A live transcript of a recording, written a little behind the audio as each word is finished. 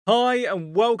Hi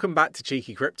and welcome back to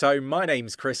Cheeky Crypto. My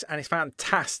name's Chris and it's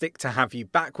fantastic to have you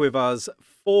back with us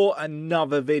for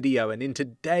another video. And in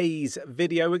today's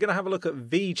video, we're going to have a look at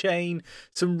VeChain,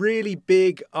 some really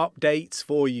big updates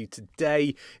for you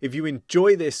today. If you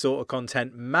enjoy this sort of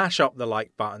content, mash up the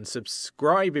like button,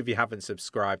 subscribe if you haven't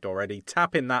subscribed already,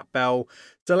 tap in that bell,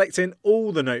 selecting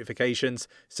all the notifications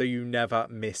so you never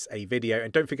miss a video.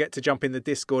 And don't forget to jump in the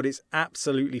Discord. It's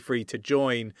absolutely free to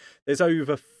join. There's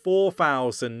over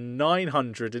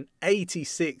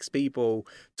 4,986 people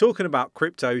talking about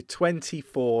crypto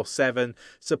 24/7,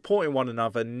 supporting one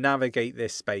another, navigate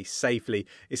this space safely.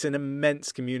 It's an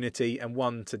immense community and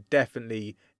one to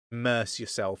definitely immerse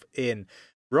yourself in.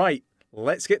 Right,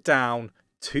 let's get down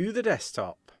to the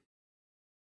desktop.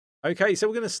 Okay, so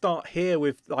we're going to start here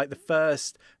with the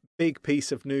first big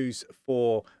piece of news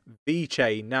for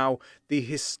VeChain. Now, the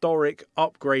historic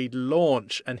upgrade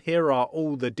launch, and here are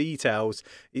all the details.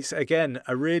 It's again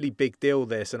a really big deal,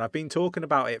 this, and I've been talking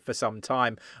about it for some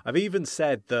time. I've even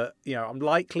said that, I'm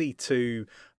likely to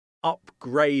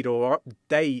upgrade or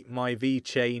update my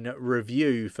VeChain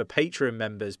review for Patreon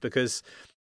members because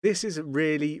this is a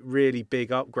really, really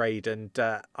big upgrade, and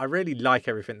I really like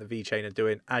everything the VeChain are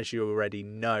doing, as you already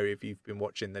know if you've been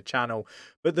watching the channel.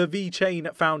 But the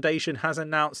VeChain Foundation has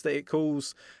announced that it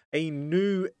calls a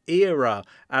new era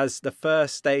as the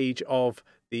first stage of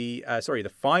the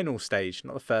final stage,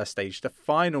 not the first stage, the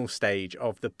final stage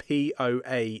of the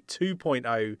POA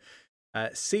 2.0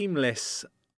 seamless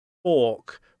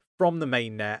fork from the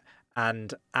mainnet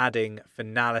and adding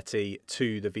finality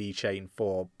to the VeChain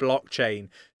 4 blockchain.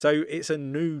 So it's a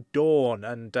new dawn,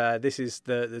 and this is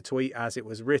the tweet as it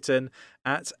was written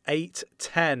at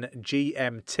 8:10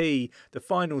 GMT. The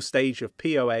final stage of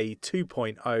POA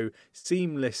 2.0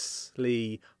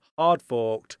 seamlessly hard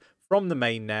forked from the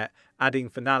mainnet, adding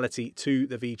finality to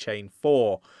the VeChain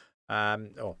 4.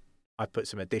 I put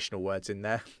some additional words in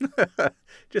there.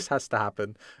 Just has to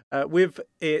happen. With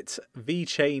it,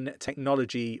 VeChain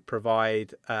technology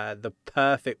provide the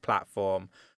perfect platform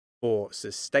for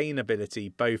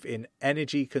sustainability, both in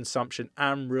energy consumption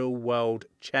and real world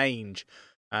change.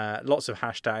 Lots of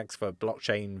hashtags for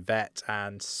blockchain vet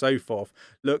and so forth.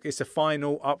 Look, it's a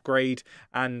final upgrade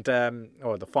and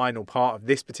or the final part of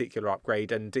this particular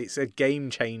upgrade, and it's a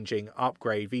game-changing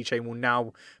upgrade. VeChain will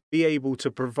now be able to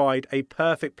provide a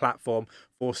perfect platform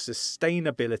for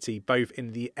sustainability, both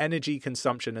in the energy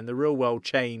consumption and the real world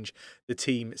change, the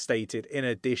team stated. In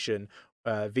addition,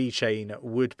 VeChain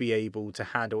would be able to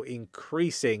handle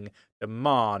increasing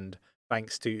demand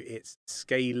thanks to its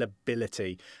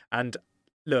scalability. And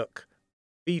look,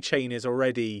 VeChain is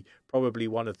already probably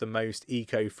one of the most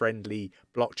eco-friendly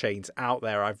blockchains out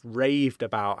there. I've raved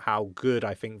about how good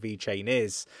I think VeChain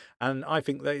is, and I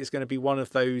think that it's going to be one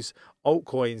of those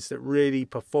altcoins that really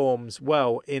performs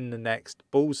well in the next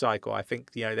bull cycle. I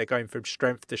think they're going from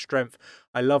strength to strength.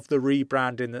 I love the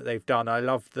rebranding that they've done. I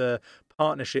love the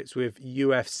partnerships with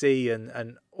UFC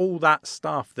and all that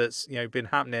stuff that's been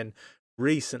happening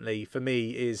recently. For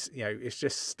me, is it's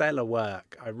just stellar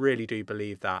work. I really do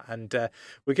believe that. And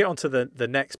we'll get on to the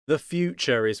next. The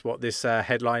future is what this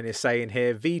headline is saying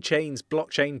here. VeChain's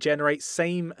blockchain generates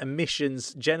same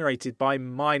emissions generated by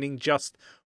mining just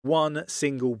one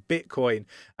single Bitcoin.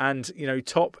 And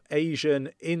top Asian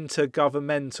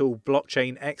intergovernmental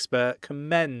blockchain expert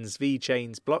commends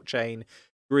VeChain's blockchain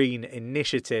green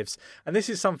initiatives. And this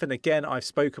is something, again, I've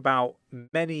spoke about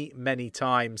many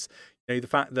times. The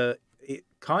fact that it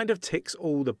kind of ticks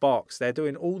all the box. They're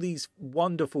doing all these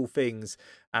wonderful things,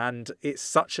 and it's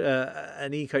such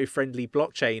an eco-friendly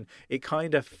blockchain. It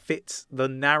kind of fits the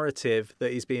narrative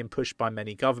that is being pushed by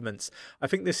many governments. I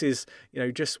think this is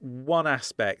just one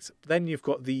aspect. Then you've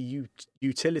got the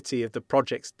utility of the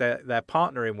projects that they're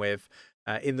partnering with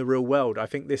in the real world. I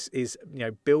think this is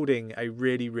building a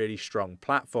really strong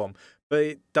platform. But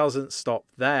it doesn't stop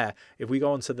there. If we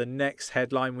go on to the next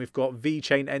headline, we've got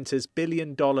VeChain enters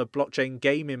billion-dollar blockchain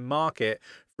gaming market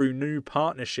through new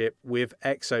partnership with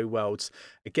ExoWorlds.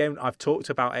 Again, I've talked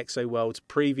about ExoWorlds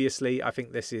previously. I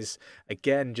think this is,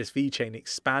 again, just VeChain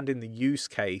expanding the use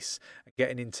case,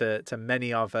 getting into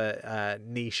many other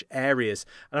niche areas.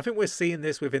 And I think we're seeing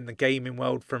this within the gaming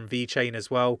world from VeChain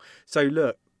as well. So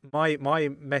look, my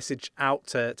message out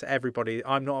to everybody,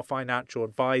 I'm not a financial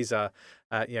advisor.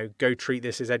 Go treat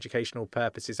this as educational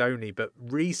purposes only, but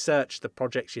research the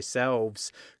projects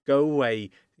yourselves. Go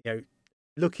away,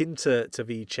 look into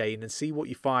VeChain and see what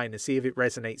you find and see if it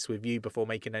resonates with you before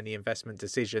making any investment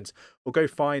decisions, or go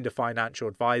find a financial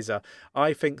advisor.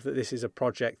 I think that this is a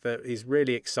project that is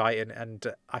really exciting, and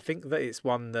I think that it's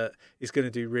one that is going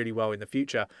to do really well in the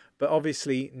future. But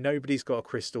obviously nobody's got a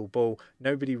crystal ball.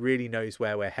 Nobody really knows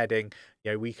where we're heading.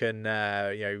 We can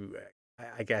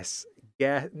I guess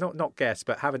not guess,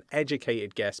 but have an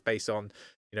educated guess based on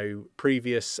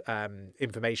previous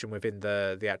information within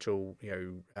the actual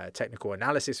technical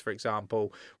analysis. For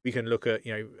example, we can look at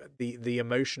the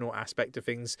emotional aspect of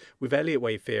things with Elliott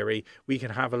wave theory. We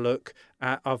can have a look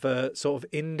at other sort of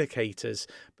indicators,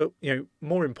 but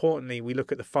more importantly, we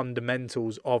look at the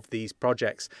fundamentals of these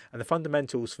projects, and the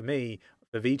fundamentals for me,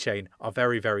 the VeChain, are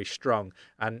very, very strong.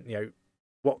 And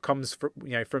what comes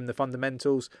from the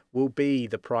fundamentals will be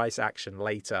the price action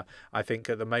later. I think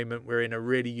at the moment we're in a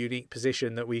really unique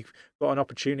position that we've got an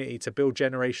opportunity to build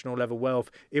generational level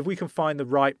wealth if we can find the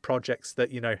right projects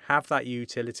that have that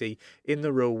utility in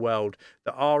the real world,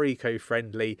 that are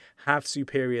eco-friendly, have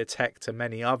superior tech to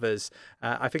many others.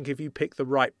 I think if you pick the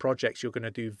right projects, you're going to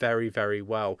do very, very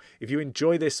well. If you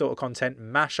enjoy this sort of content,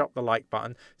 mash up the like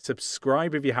button,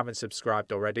 subscribe if you haven't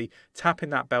subscribed already, tap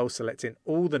in that bell, selecting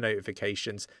all the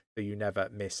notifications so you never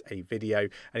miss a video.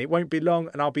 And it won't be long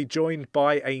and I'll be joined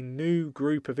by a new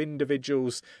group of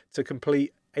individuals to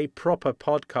complete a proper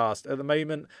podcast. At the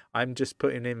moment, I'm just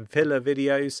putting in filler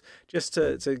videos just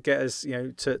to get us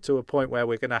to a point where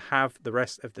we're going to have the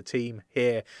rest of the team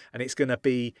here, and it's going to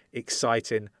be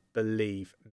exciting,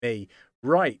 believe me.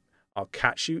 Right, I'll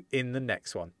catch you in the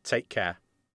next one. Take care.